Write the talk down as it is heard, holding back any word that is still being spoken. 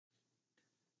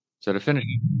So to finish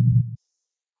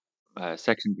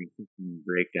section by section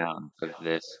breakdown of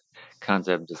this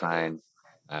concept design,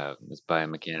 this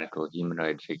biomechanical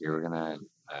humanoid figure, we're gonna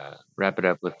wrap it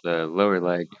up with the lower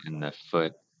leg and the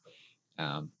foot,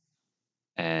 um,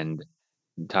 and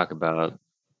talk about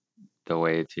the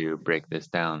way to break this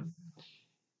down.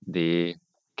 The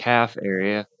calf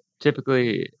area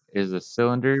typically is a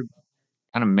cylinder,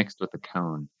 kind of mixed with a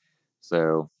cone.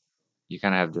 So you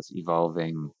kind of have this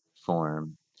evolving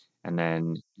form, and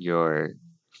then your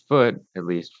foot, at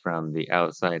least from the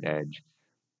outside edge,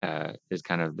 is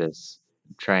kind of this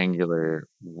triangular,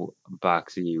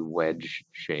 boxy wedge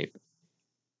shape.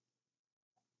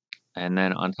 And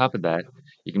then on top of that,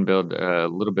 you can build a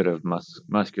little bit of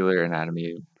muscular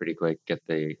anatomy pretty quick, get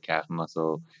the calf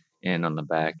muscle in on the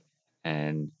back,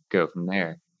 and go from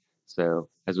there. So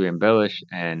as we embellish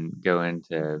and go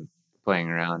into playing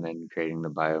around and creating the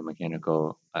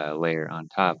biomechanical layer on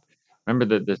top, remember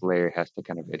that this layer has to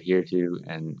kind of adhere to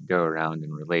and go around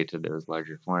and relate to those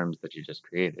larger forms that you just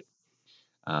created.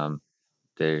 Um,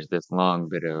 there's this long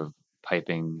bit of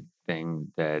piping thing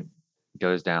that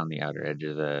goes down the outer edge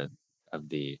of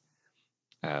the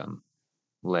um,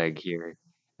 leg here,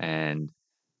 and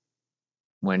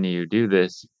when you do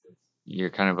this, you're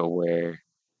kind of aware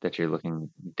that you're looking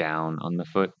down on the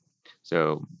foot.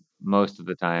 So most of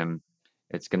the time,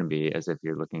 it's going to be as if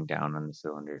you're looking down on the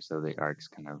cylinder, so the arcs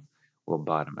kind of will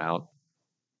bottom out.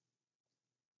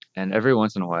 And every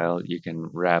once in a while, you can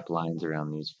wrap lines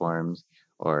around these forms,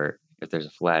 or if there's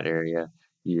a flat area,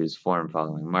 use form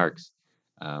following marks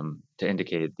to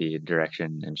indicate the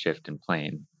direction and shift in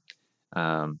plane.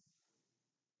 Um,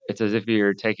 it's as if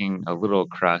you're taking a little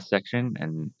cross section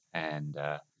and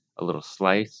a little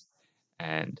slice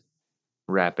and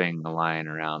wrapping a line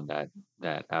around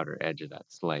that outer edge of that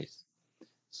slice.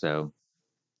 So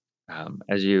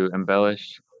as you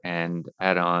embellish and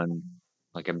add on,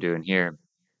 like I'm doing here,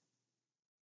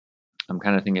 I'm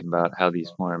kind of thinking about how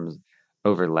these forms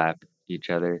overlap each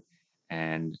other,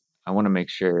 and I want to make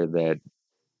sure that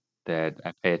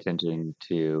I pay attention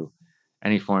to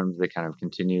any forms that kind of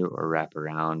continue or wrap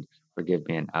around or give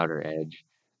me an outer edge,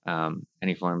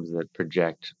 any forms that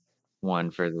project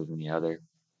one further than the other.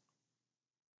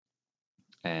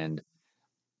 And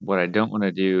what I don't want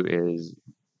to do is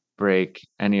break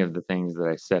any of the things that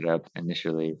I set up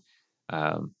initially.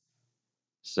 Um,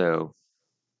 so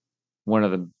one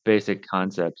of the basic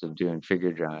concepts of doing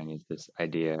figure drawing is this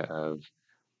idea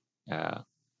uh,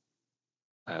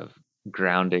 of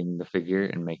grounding the figure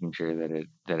and making sure that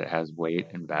it has weight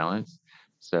and balance.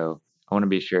 So I want to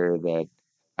be sure that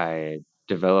I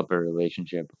develop a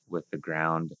relationship with the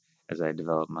ground as I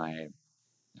develop my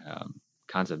um,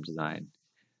 concept design.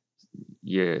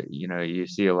 You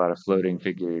see a lot of floating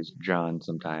figures drawn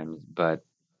sometimes, but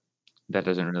that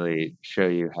doesn't really show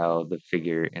you how the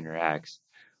figure interacts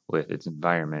with its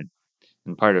environment.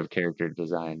 And part of character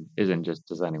design isn't just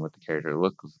designing what the character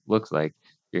looks like.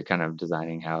 You're kind of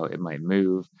designing how it might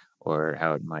move or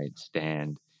how it might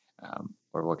stand,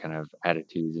 or what kind of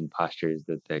attitudes and postures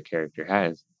that the character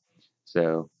has.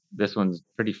 So this one's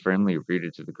pretty firmly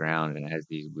rooted to the ground, and it has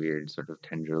these weird sort of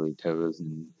tendrily toes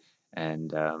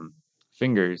and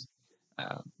fingers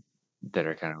uh, that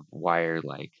are kind of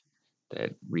wire-like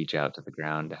that reach out to the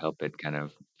ground to help it kind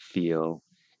of feel.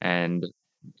 And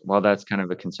while that's kind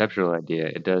of a conceptual idea,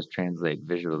 it does translate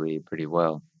visually pretty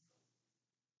well.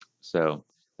 So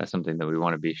that's something that we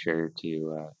want to be sure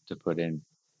to put in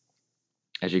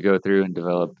as you go through and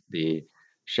develop the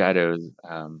shadows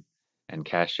and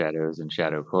cast shadows and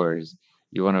shadow cores.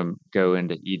 You want to go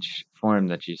into each form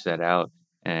that you set out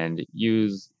and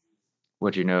use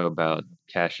what you know about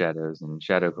cast shadows and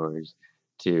shadow cores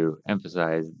to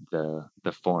emphasize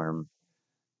the form.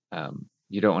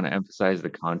 You don't want to emphasize the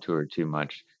contour too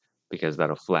much because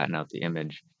that'll flatten out the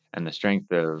image. And the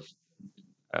strength of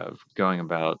going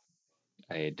about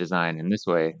a design in this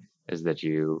way is that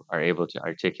you are able to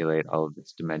articulate all of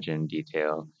its dimension,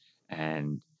 detail,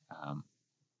 and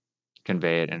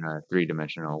convey it in a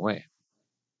three-dimensional way.